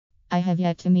I have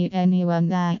yet to meet anyone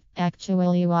that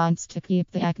actually wants to keep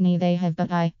the acne they have,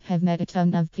 but I have met a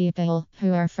ton of people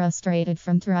who are frustrated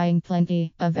from trying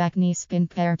plenty of acne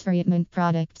skincare treatment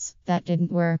products that didn't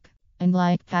work.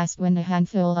 Unlike past when a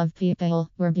handful of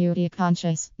people were beauty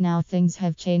conscious, now things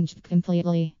have changed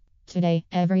completely. Today,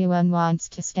 everyone wants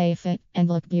to stay fit and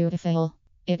look beautiful.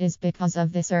 It is because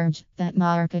of this urge that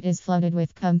market is flooded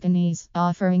with companies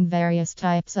offering various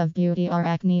types of beauty or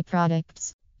acne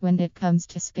products. When it comes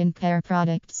to skincare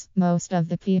products, most of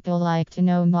the people like to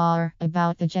know more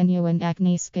about the genuine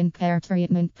acne skincare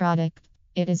treatment product.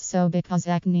 It is so because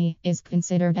acne is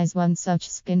considered as one such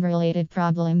skin-related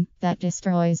problem that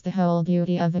destroys the whole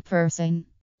beauty of a person.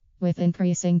 With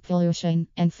increasing pollution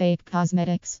and fake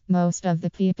cosmetics, most of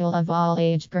the people of all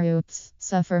age groups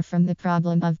suffer from the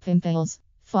problem of pimples.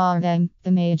 For them,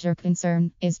 the major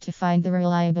concern is to find the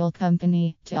reliable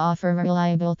company to offer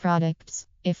reliable products.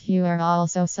 If you are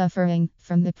also suffering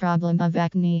from the problem of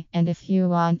acne, and if you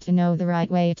want to know the right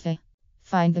way to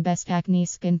find the best acne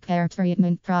skincare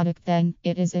treatment product, then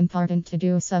it is important to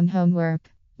do some homework.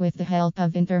 With the help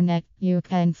of internet, you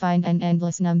can find an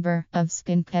endless number of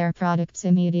skincare products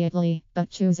immediately, but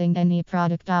choosing any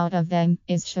product out of them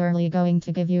is surely going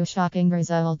to give you shocking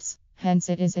results. Hence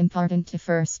it is important to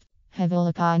first have a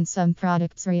look on some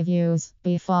products' reviews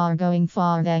before going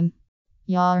for them.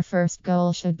 Your first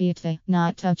goal should be to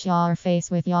not touch your face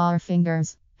with your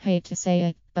fingers. Hate to say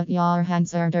it, but your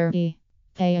hands are dirty.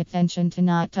 Pay attention to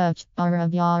not touch or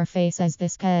rub your face, as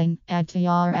this can add to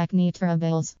your acne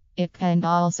troubles. It can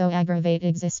also aggravate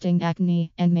existing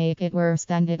acne and make it worse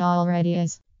than it already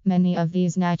is. Many of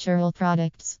these natural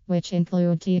products, which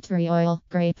include tea tree oil,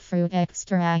 grapefruit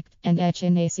extract, and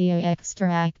echinacea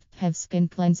extract, have skin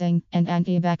cleansing and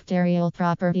antibacterial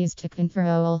properties to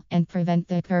control and prevent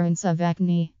the occurrence of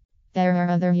acne. There are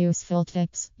other useful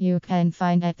tips you can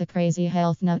find at the Crazy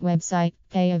Health Nut website.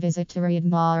 Pay a visit to read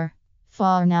more.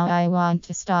 For now, I want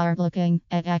to start looking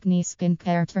at acne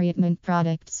skincare treatment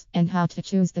products and how to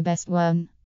choose the best one.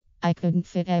 I couldn't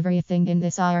fit everything in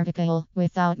this article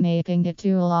without making it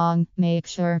too long. Make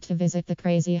sure to visit the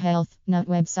Crazy Health Nut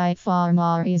website for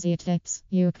more easy tips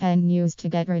you can use to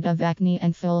get rid of acne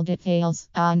and full details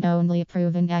on only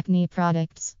proven acne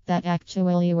products that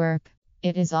actually work.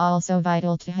 It is also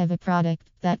vital to have a product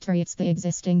that treats the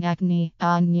existing acne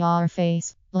on your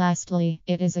face. Lastly,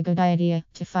 it is a good idea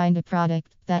to find a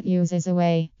product that uses a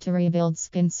way to rebuild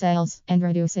skin cells and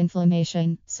reduce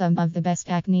inflammation. Some of the best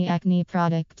acne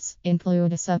products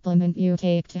include a supplement you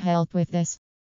take to help with this.